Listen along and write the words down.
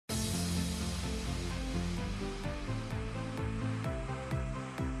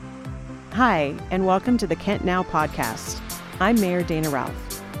Hi, and welcome to the Kent Now podcast. I'm Mayor Dana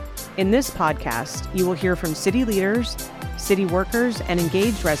Ralph. In this podcast, you will hear from city leaders, city workers, and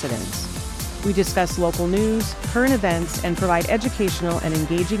engaged residents. We discuss local news, current events, and provide educational and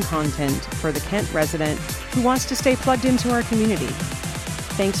engaging content for the Kent resident who wants to stay plugged into our community.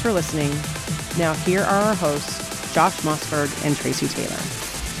 Thanks for listening. Now here are our hosts, Josh Mossberg and Tracy Taylor.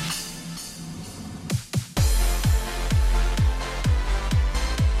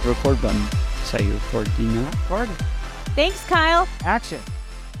 Record button. Say you record. Do you know that? Record. Thanks, Kyle.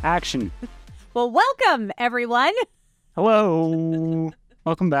 Action. Well, welcome, everyone. Hello.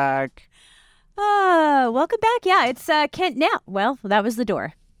 Welcome back. Welcome back. Yeah, it's Kent Now. Well, that was the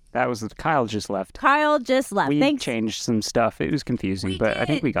door. That was Kyle just left. Kyle just left. We changed some stuff. It was confusing, but I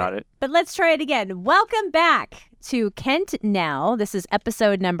think we got it. But let's try it again. Welcome back to Kent Now. This is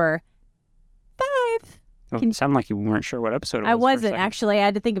episode number 5. It sounded like you weren't sure what episode it was. I wasn't, actually. I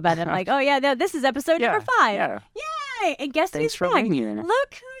had to think about it. I'm like, oh, yeah, no, this is episode number 5. Yeah. Yay! And guess Thanks who's for back? being here.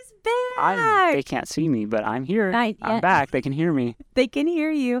 Look who's back. They can't see me, but I'm here. I'm back. They can hear me. They can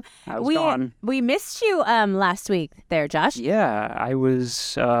hear you. I was gone. We missed you last week there, Josh. Yeah, I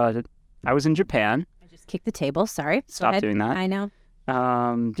was in Japan. I just kicked the table. Sorry. Stop doing that. I know.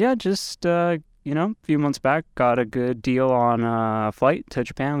 A few months back, got a good deal on a flight to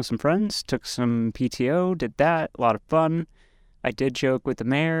Japan with some friends, took some PTO, did that, a lot of fun. I did joke with the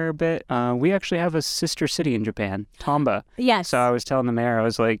mayor a bit. We actually have a sister city in Japan, Tamba. Yes. So I was telling the mayor, I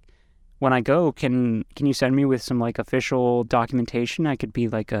was like, when I go, can you send me with some like official documentation? I could be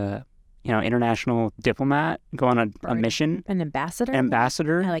like a, international diplomat, go on a mission. An ambassador?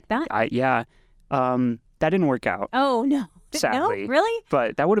 Ambassador. I like that. That didn't work out. Oh, no. Sadly. No? Really?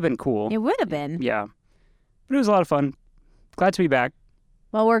 But that would have been cool. It would have been. Yeah. But it was a lot of fun. Glad to be back.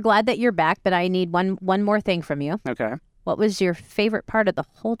 Well, we're glad that you're back, but I need one more thing from you. Okay. What was your favorite part of the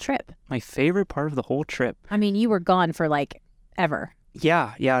whole trip? My favorite part of the whole trip? I mean, you were gone for like ever.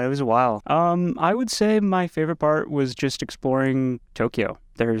 Yeah, it was a while. I would say my favorite part was just exploring Tokyo.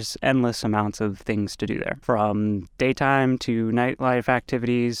 There's endless amounts of things to do there, from daytime to nightlife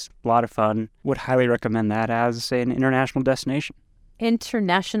activities. A lot of fun. Would highly recommend that as an international destination.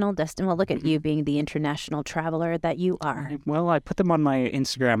 International destination. Well, look at you being the international traveler that you are. Well, I put them on my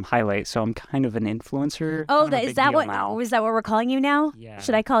Instagram highlight, so I'm kind of an influencer. Oh, is that what we're calling you now? Yeah.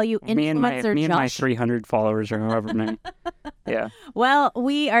 Should I call you influencer? Me and my 300 followers or however many. Yeah. Well,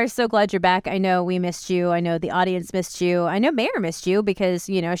 we are so glad you're back. I know we missed you. I know the audience missed you. I know Mayor missed you because,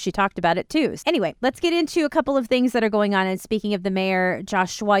 she talked about it too. Anyway, let's get into a couple of things that are going on. And speaking of the mayor,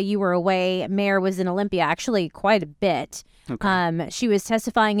 Josh, while you were away, Mayor was in Olympia actually quite a bit. Okay. She was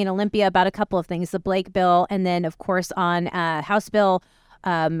testifying in Olympia about a couple of things, the Blake bill, and then, of course, on House Bill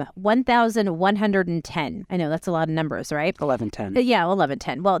 1110. I know that's a lot of numbers, right? 1110. Yeah,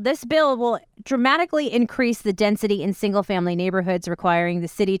 1110. Well, this bill will dramatically increase the density in single-family neighborhoods, requiring the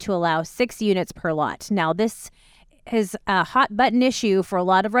city to allow 6 units per lot. Now, this is a hot-button issue for a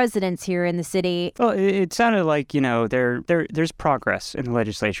lot of residents here in the city. Well, it sounded like, there's progress in the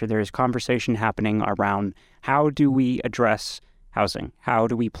legislature. There's conversation happening around how do we address housing? How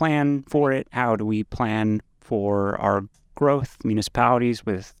do we plan for it? How do we plan for our growth, municipalities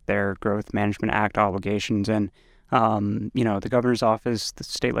with their Growth Management Act obligations? And, the governor's office, the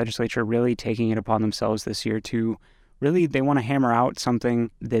state legislature really taking it upon themselves this year to really, they want to hammer out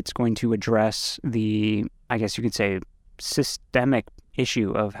something that's going to address the, I guess you could say, systemic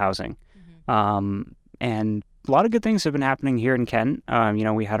issue of housing. Mm-hmm. And a lot of good things have been happening here in Kent.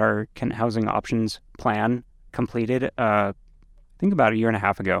 We had our Kent Housing Options Plan completed, I think about a year and a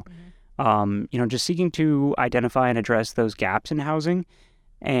half ago. Mm-hmm. Just seeking to identify and address those gaps in housing.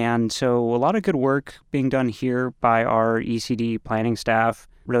 And so a lot of good work being done here by our ECD planning staff,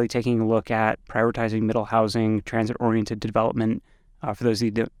 really taking a look at prioritizing middle housing, transit-oriented development. For those of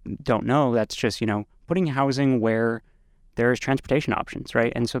you that don't know, that's just, putting housing where there's transportation options,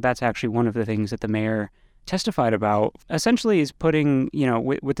 right? And so that's actually one of the things that the mayor testified about, essentially is putting,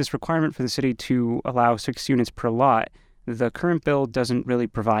 with this requirement for the city to allow 6 units per lot, the current bill doesn't really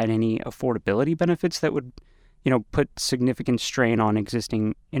provide any affordability benefits that would, put significant strain on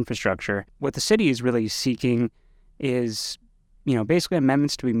existing infrastructure. What the city is really seeking is, basically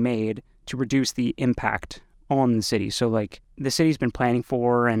amendments to be made to reduce the impact on the city. So like the city's been planning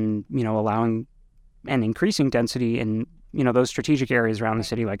for and, allowing and increasing density in, those strategic areas around the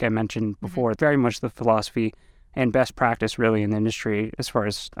city, like I mentioned before. Very much the philosophy and best practice really in the industry as far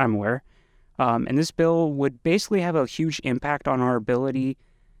as I'm aware. And this bill would basically have a huge impact on our ability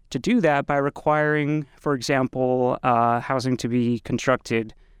to do that by requiring, for example, housing to be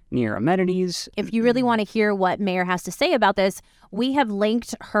constructed near amenities. If you really want to hear what Mayor has to say about this, we have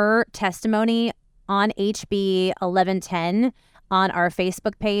linked her testimony on HB 1110 on our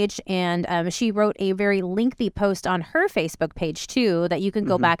Facebook page. And she wrote a very lengthy post on her Facebook page, too, that you can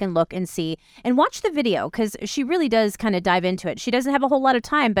go back and look and see and watch the video, because she really does kind of dive into it. She doesn't have a whole lot of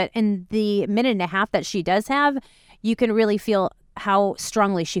time, but in the minute and a half that she does have, you can really feel how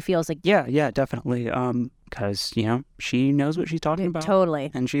strongly she feels like. Yeah, definitely. Because, she knows what she's talking about.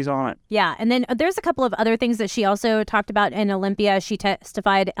 Totally. And she's on it. Yeah. And then there's a couple of other things that she also talked about in Olympia. She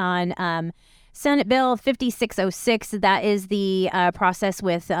testified on Senate Bill 5606. That is the process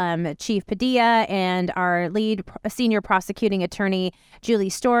with Chief Padilla and our lead senior prosecuting attorney, Julie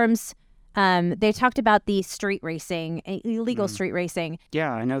Storms. They talked about the street racing, illegal street racing.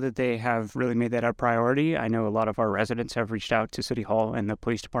 Yeah, I know that they have really made that a priority. I know a lot of our residents have reached out to City Hall and the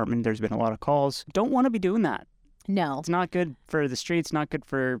police department. There's been a lot of calls. Don't want to be doing that. No. It's not good for the streets, not good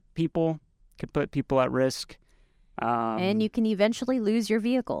for people. Could put people at risk. And you can eventually lose your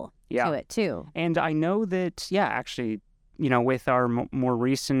vehicle to it, too. And I know that, actually, with our more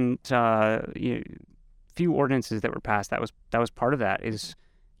recent few ordinances that were passed, that was part of that is,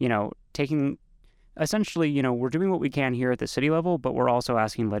 taking, essentially, we're doing what we can here at the city level, but we're also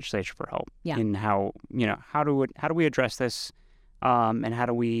asking legislature for help in how do we address this, and how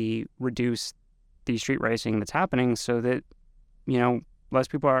do we reduce the street racing that's happening so that, less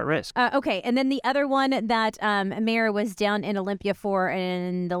people are at risk. Okay, and then the other one that Mayor was down in Olympia for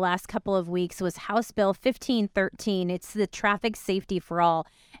in the last couple of weeks was House Bill 1513. It's the traffic safety for all.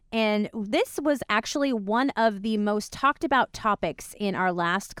 And this was actually one of the most talked about topics in our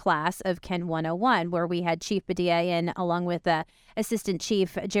last class of Kent 101, where we had Chief Padilla in along with Assistant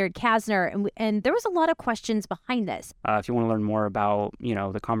Chief Jared Kasner. And there was a lot of questions behind this. If you want to learn more about,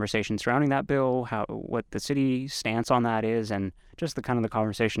 the conversation surrounding that bill, what the city stance on that is, and just the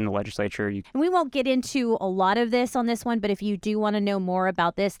conversation in the legislature. And we won't get into a lot of this on this one, but if you do want to know more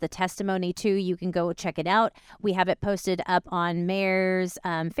about this, the testimony too, you can go check it out. We have it posted up on Mayor's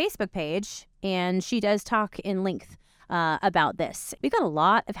Facebook page, and she does talk in length about this. We've got a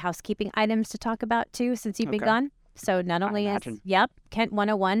lot of housekeeping items to talk about too since you've been gone. So not only Kent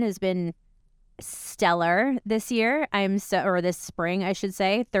 101 has been stellar this year. This spring, I should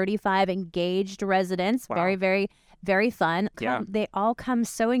say. 35 engaged residents. Wow. Very, very, very fun. Yeah. They all come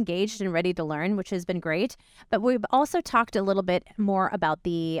so engaged and ready to learn, which has been great. But we've also talked a little bit more about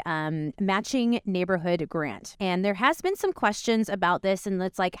the matching neighborhood grant. And there has been some questions about this. And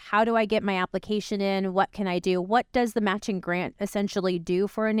it's like, how do I get my application in? What can I do? What does the matching grant essentially do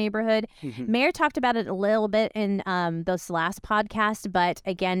for a neighborhood? Mayor talked about it a little bit in this last podcast. But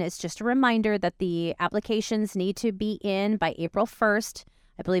again, it's just a reminder that the applications need to be in by April 1st.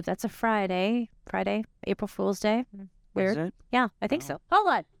 I believe that's a Friday, April Fool's Day. Weird. Is it? Yeah, I think so. Hold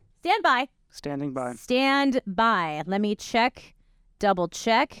on. Stand by. Standing by. Stand by. Let me double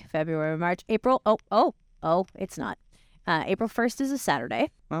check. February, March, April. Oh, it's not. April 1st is a Saturday.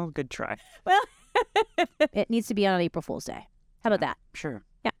 Well, good try. Well, it needs to be on April Fool's Day. How about that? Sure.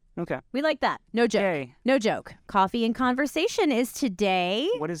 Yeah. Okay. We like that. No joke. Yay. No joke. Coffee and Conversation is today.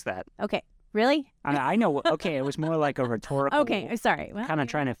 What is that? Okay. Really? I know. Okay, it was more like a rhetorical. Okay, sorry. Well, kind of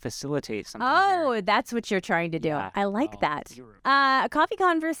trying to facilitate something. Oh, here. That's what you're trying to do. Yeah. I like that. Coffee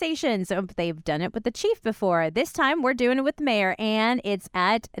Conversation. So they've done it with the chief before. This time we're doing it with the mayor, and it's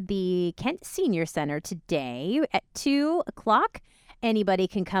at the Kent Senior Center today at 2:00. Anybody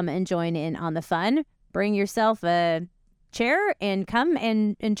can come and join in on the fun. Loan yourself a chair and come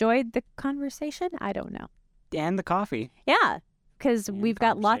and enjoy the conversation. I don't know. And the coffee. Yeah. Because we've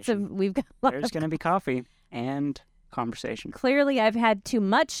got lots of. There's going to be coffee and conversation. Clearly, I've had too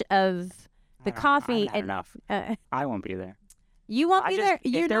much of the coffee. Not enough. I won't be there. You won't be there.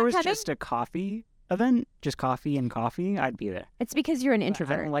 If there was just a coffee event, just coffee and coffee, I'd be there. It's because you're an But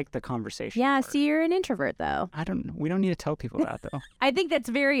introvert. I don't like the conversation. Yeah, part. see, you're an introvert, though. We don't need to tell people that, though. I think that's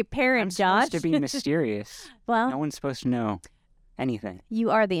very apparent, I'm Josh. supposed to be mysterious. Well, no one's supposed to know anything. You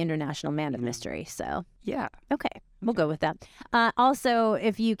are the international man of mystery, so. Yeah. Okay. We'll go with that. Also,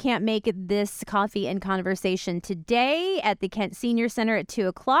 if you can't make this coffee and conversation today at the Kent Senior Center at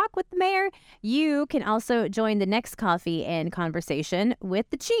 2:00 with the mayor, you can also join the next coffee and conversation with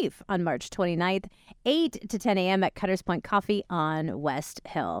the chief on March 29th, 8 to 10 a.m. at Cutters Point Coffee on West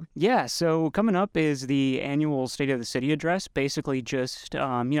Hill. Yeah, so coming up is the annual State of the City address. Basically just,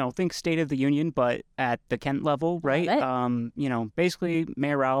 think State of the Union, but at the Kent level, right? Basically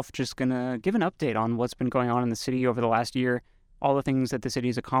Mayor Ralph just going to give an update on what's been going on in the city over the last year, all the things that the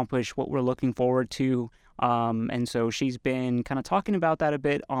city's accomplished, what we're looking forward to. And so she's been kind of talking about that a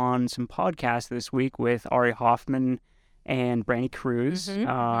bit on some podcasts this week with Ari Hoffman and Brandy Cruz.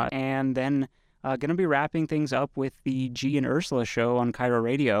 And then going to be wrapping things up with the G and Ursula show on Cairo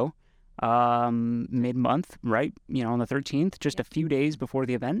Radio mid-month, right? On the 13th, just a few days before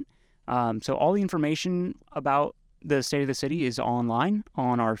the event. So all the information about the State of the City is online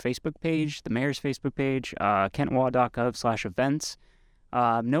on our Facebook page, the mayor's Facebook page, kentwa.gov/events.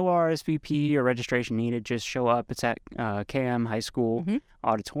 No RSVP or registration needed. Just show up. It's at KM High School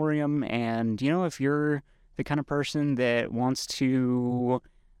auditorium. And, if you're the kind of person that wants to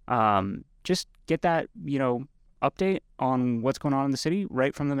just get that, update on what's going on in the city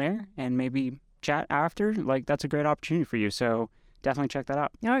right from the mayor and maybe chat after, that's a great opportunity for you. So definitely check that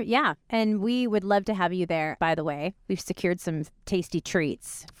out. Oh, yeah. And we would love to have you there, by the way. We've secured some tasty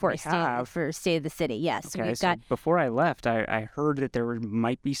treats for State of the City. Yes. Okay, so before I left, I heard that there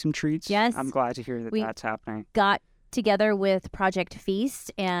might be some treats. Yes. I'm glad to hear that that's happening. Got together with Project Feast,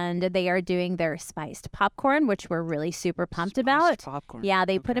 and they are doing their spiced popcorn, which we're really super pumped about. Popcorn. Yeah,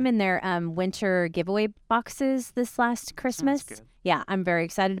 they put them in their winter giveaway boxes this last Christmas. Sounds good. Yeah, I'm very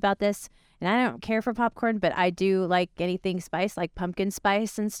excited about this. And I don't care for popcorn, but I do like anything spiced, like pumpkin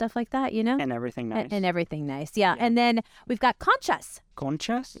spice and stuff like that, And everything nice. And everything nice, yeah. And then we've got conchas.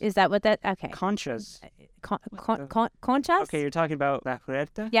 Conchas? Is that what that? Okay. Conchas. Conchas? Okay, you're talking about La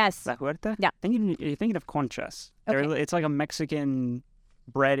Huerta? Yes. La Huerta? Yeah. You're thinking of conchas. Okay. It's like a Mexican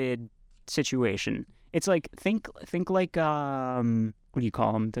breaded situation. It's like, think like, what do you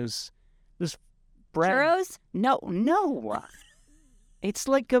call them? Those bread. Churros? No. It's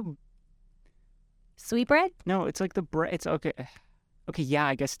like a... Sweetbread? No, it's like the bread. It's okay. Okay, yeah,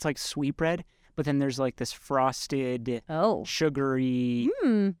 I guess it's like sweetbread, but then there's like this frosted, sugary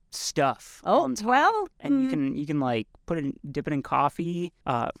stuff. Oh, on top. well. And you can like dip it in coffee.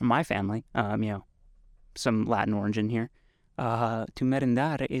 For my family, some Latin orange in here. To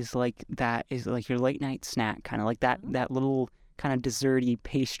merendar is like your late night snack, kind of like that little kind of desserty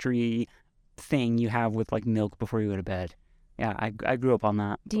pastry thing you have with like milk before you go to bed. Yeah, I grew up on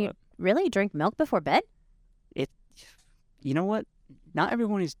that. Do you really drink milk before bed? You know what? Not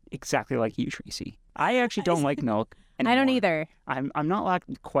everyone is exactly like you, Tracy. I actually don't like milk anymore. I don't either. I'm not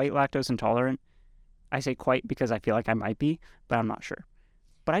quite lactose intolerant. I say quite because I feel like I might be, but I'm not sure.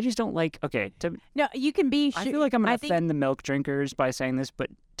 But I just don't like. No, you can be. I feel like I'm gonna offend the milk drinkers by saying this, but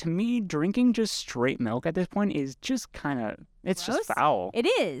to me, drinking just straight milk at this point is just kind of. It's gross. Just foul. It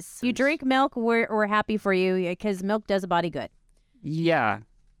is. You drink milk, we're happy for you because milk does a body good. Yeah,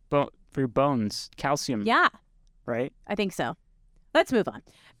 but for your bones, calcium. Yeah. Right? I think so. Let's move on.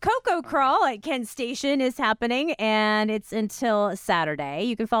 Cocoa Crawl at Kent Station is happening, and it's until Saturday.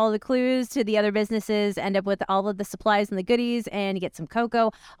 You can follow the clues to the other businesses, end up with all of the supplies and the goodies, and get some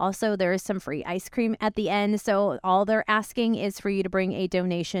cocoa. Also, there is some free ice cream at the end, so all they're asking is for you to bring a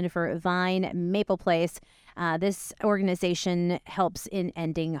donation for Vine Maple Place. This organization helps in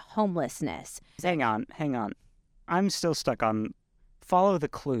ending homelessness. Hang on. I'm still stuck on follow the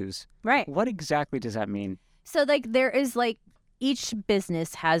clues. Right. What exactly does that mean? So, there is, each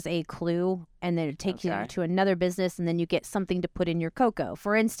business has a clue, and then it takes you to another business, and then you get something to put in your cocoa.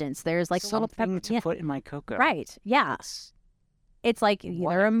 For instance, there's, a little pepper to put in my cocoa. Right, yeah. It's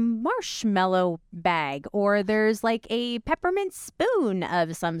either a marshmallow bag, or there's, a peppermint spoon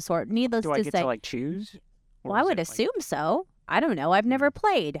of some sort. Needless to say. Do I get to, choose? Well, I would assume so. I don't know. I've never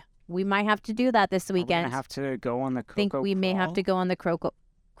played. We might have to do that this weekend. We're going to have to go on the cocoa think we may have to go on the Cocoa?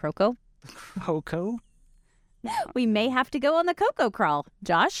 Cocoa? We may have to go on the Cocoa Crawl,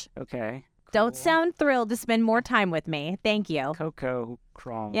 Josh. Okay. Cool. Don't sound thrilled to spend more time with me. Thank you. Cocoa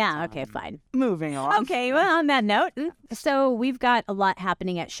Crawl. Yeah, okay, fine. Moving on. Okay, well, on that note, so we've got a lot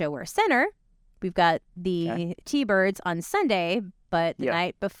happening at Shower Center. We've got the T-Birds on Sunday, but the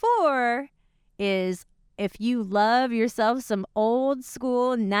night before is if you love yourself some old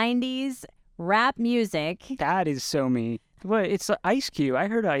school 90s rap music. That is so me. What? It's Ice Cube. I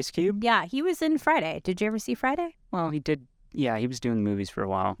heard Ice Cube. Yeah, he was in Friday. Did you ever see Friday? Well, he did. Yeah, he was doing movies for a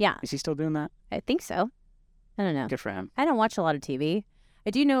while. Yeah. Is he still doing that? I think so. I don't know. Good for him. I don't watch a lot of TV. I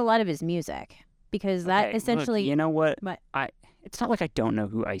do know a lot of his music because that essentially... Look, you know what? What? It's not like I don't know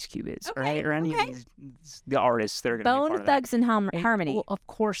who Ice Cube is, right? Or any of the artists that are going to be part of Bone Thugs and Harmony. Well, of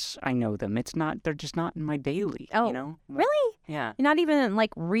course I know them. They're just not in my daily, you know? Really? Yeah. You're not even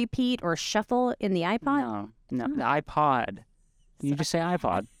repeat or shuffle in the iPod? No, the iPod. You just say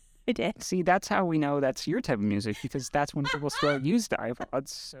iPod. I did. See, that's how we know that's your type of music, because that's when people still use the iPods.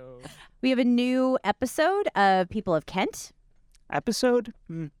 So we have a new episode of People of Kent. Episode?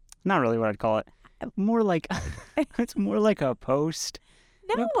 Not really what I'd call it. More like it's more like a post.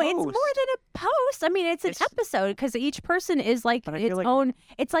 No, it's more than a post. I mean, it's an episode because each person is its own.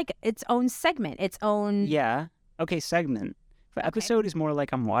 It's like its own segment, its own. Yeah. Okay, segment. But episode is more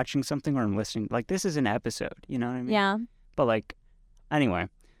like I'm watching something or I'm listening. Like, this is an episode, you know what I mean? Yeah. But, like, anyway,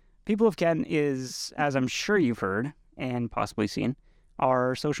 People of Kent is, as I'm sure you've heard and possibly seen,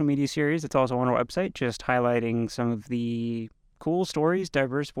 our social media series. It's also on our website, just highlighting some of the cool stories,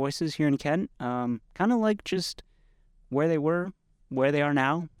 diverse voices here in Kent. Kind of like just where they were, where they are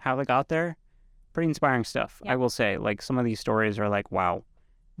now, how they got there. Pretty inspiring stuff, Yeah. I will say. Like, some of these stories are like, wow,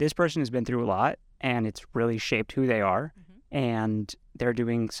 this person has been through a lot, and it's really shaped who they are. And they're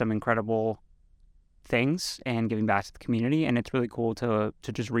doing some incredible things and giving back to the community. And it's really cool to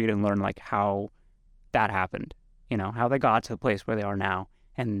just read and learn, like, how that happened, you know, how they got to the place where they are now,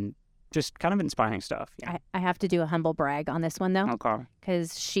 and just kind of inspiring stuff. Yeah. I have to do a humble brag on this one, though, Okay.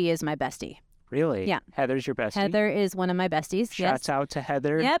 because she is my bestie. Really? Yeah. Heather's your bestie? Heather is one of my besties. Shouts out to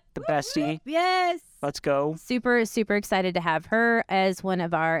Heather, Yep. the bestie. Yes. Let's go. Super, super excited to have her as one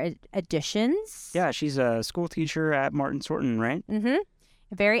of our additions. Yeah, she's a school teacher at Martin Sorton, right? Mm-hmm.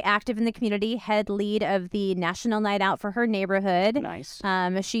 Very active in the community, head lead of the National Night Out for her neighborhood. Nice.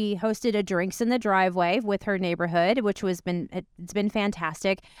 She hosted a Drinks in the Driveway with her neighborhood, which it's been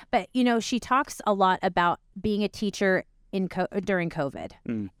fantastic. But, you know, she talks a lot about being a teacher during COVID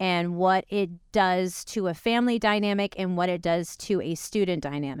and what it does to a family dynamic and what it does to a student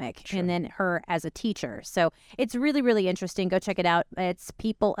dynamic, and then her as a teacher. So it's really, really interesting. Go check it out. It's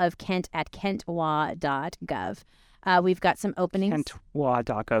People of Kent at kentwa.gov. We've got some openings.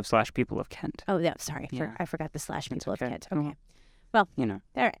 Kentwa.gov/People of Kent. Oh, yeah. Sorry. Yeah. I forgot the /People of okay. Kent. Okay. Well, you know.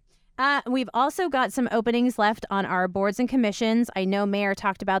 All right. We've also got some openings left on our boards and commissions. I know Mayor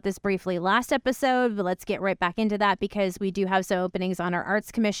talked about this briefly last episode, but let's get right back into that because we do have some openings on our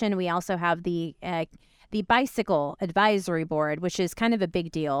Arts Commission. We also have the Bicycle Advisory Board, which is kind of a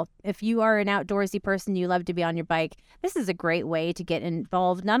big deal. If you are an outdoorsy person, you love to be on your bike, this is a great way to get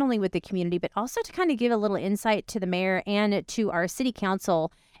involved, not only with the community, but also to kind of give a little insight to the mayor and to our city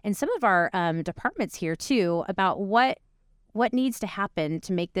council and some of our departments here, too, about what needs to happen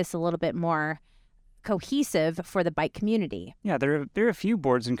to make this a little bit more cohesive for the bike community. Yeah, there are a few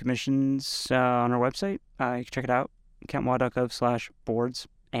boards and commissions on our website. You can check it out, kentwa.gov/boards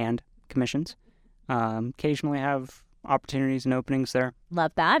and commissions. Occasionally have opportunities and openings there.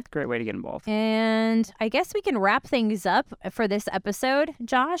 Love that. Great way to get involved. And I guess we can wrap things up for this episode,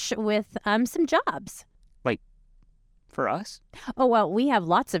 Josh, with some jobs. Like, for us? Oh, well, we have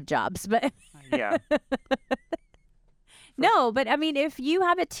lots of jobs, but... Yeah. No, but I mean, if you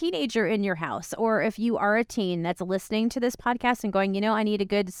have a teenager in your house, or if you are a teen that's listening to this podcast and going, you know, I need a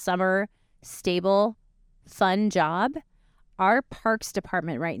good summer, stable, fun job, our parks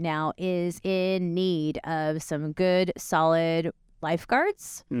department right now is in need of some good, solid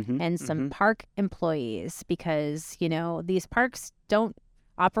lifeguards and some park employees because, you know, these parks don't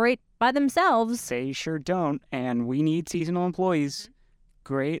operate by themselves. They sure don't, and we need seasonal employees.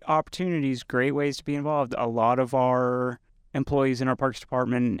 Great opportunities, great ways to be involved. A lot of our employees in our parks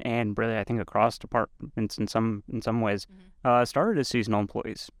department, and really I think across departments in some ways, started as seasonal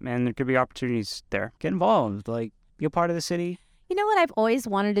employees, and there could be opportunities there. Get involved, like be a part of the city. You know what I've always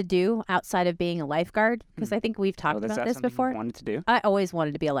wanted to do outside of being a lifeguard? Because I think we've talked about this before. You wanted to do? I always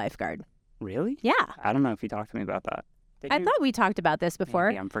wanted to be a lifeguard. Really? Yeah. I don't know if you talked to me about that. I thought we talked about this before.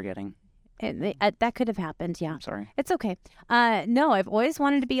 Maybe I'm forgetting. That could have happened, yeah. I'm sorry. It's okay. No, I've always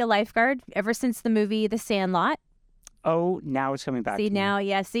wanted to be a lifeguard ever since the movie The Sandlot. Oh, now it's coming back to me.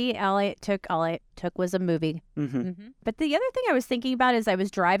 All it took was a movie. But the other thing I was thinking about as I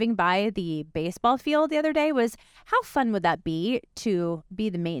was driving by the baseball field the other day was how fun would that be to be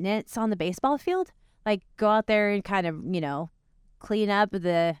the maintenance on the baseball field? Like go out there and kind of, you know, clean up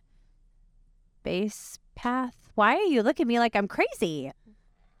the base path. Why are you looking at me like I'm crazy?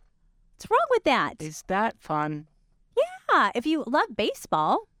 What's wrong with that? Is that fun? Yeah. If you love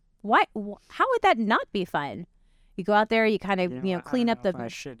baseball, how would that not be fun? You go out there, you kind of, clean up the... I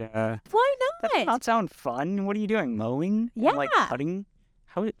should, Why That does not? not sound fun. What are you doing? Mowing? Yeah. And, like cutting?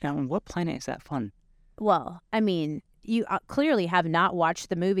 On what planet is that fun? Well, I mean, you clearly have not watched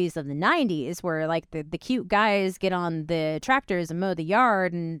the movies of the 90s where, like, the cute guys get on the tractors and mow the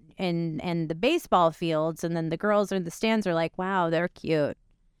yard and the baseball fields, and then the girls in the stands are like, wow, they're cute.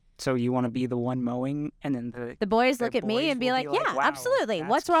 So you want to be the one mowing, and then the boys look at me and be like, yeah, wow, absolutely.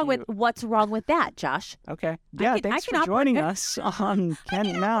 that's What's wrong with that, Josh? Okay. Yeah, thanks for joining us on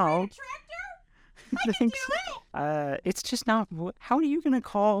Kent Now. Thanks. It's just not. How are you gonna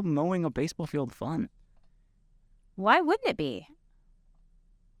call mowing a baseball field fun? Why wouldn't it be?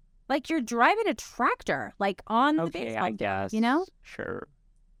 Like you're driving a tractor, like on the baseball I guess. You know? Sure.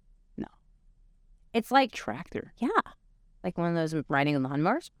 No. It's like Tractor. Yeah. Like one of those riding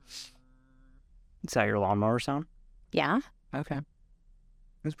lawnmowers. Is that your lawnmower sound? Yeah. Okay. It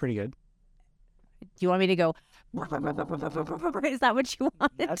was pretty good. Do you want me to go? Is that what you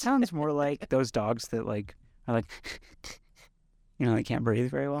want? That sounds more like those dogs that like are like, they can't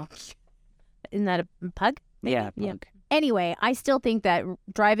breathe very well. Isn't that a pug? Yeah, pug. Yeah. Anyway, I still think that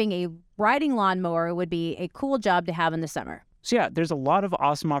driving a riding lawnmower would be a cool job to have in the summer. So yeah, there's a lot of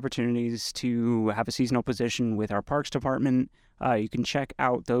awesome opportunities to have a seasonal position with our parks department. You can check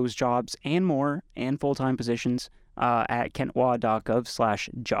out those jobs and more and full-time positions at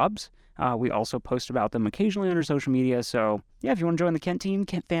kentwa.gov/jobs. We also post about them occasionally on our social media. So yeah, if you want to join the Kent team,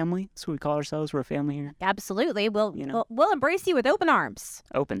 Kent family, that's what we call ourselves. We're a family here. Absolutely. We'll embrace you with open arms.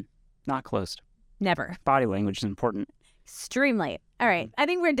 Open, not closed. Never. Body language is important. Extremely. All right. I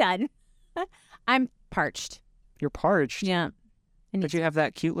think we're done. I'm parched. You're parched. Yeah. But you have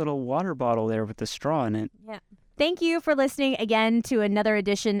that cute little water bottle there with the straw in it. Yeah. Thank you for listening again to another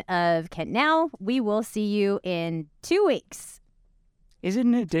edition of Kent Now. We will see you in 2 weeks. Is it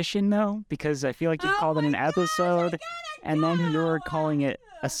an edition, though? Because I feel like you've called it an episode, and then you're calling it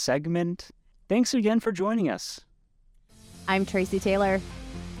a segment. Thanks again for joining us. I'm Tracy Taylor.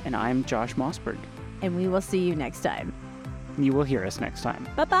 And I'm Josh Mossberg. And we will see you next time. You will hear us next time.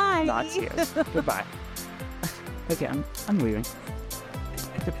 Bye-bye. Not see us. Goodbye. Okay, I'm leaving.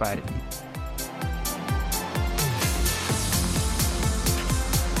 Goodbye.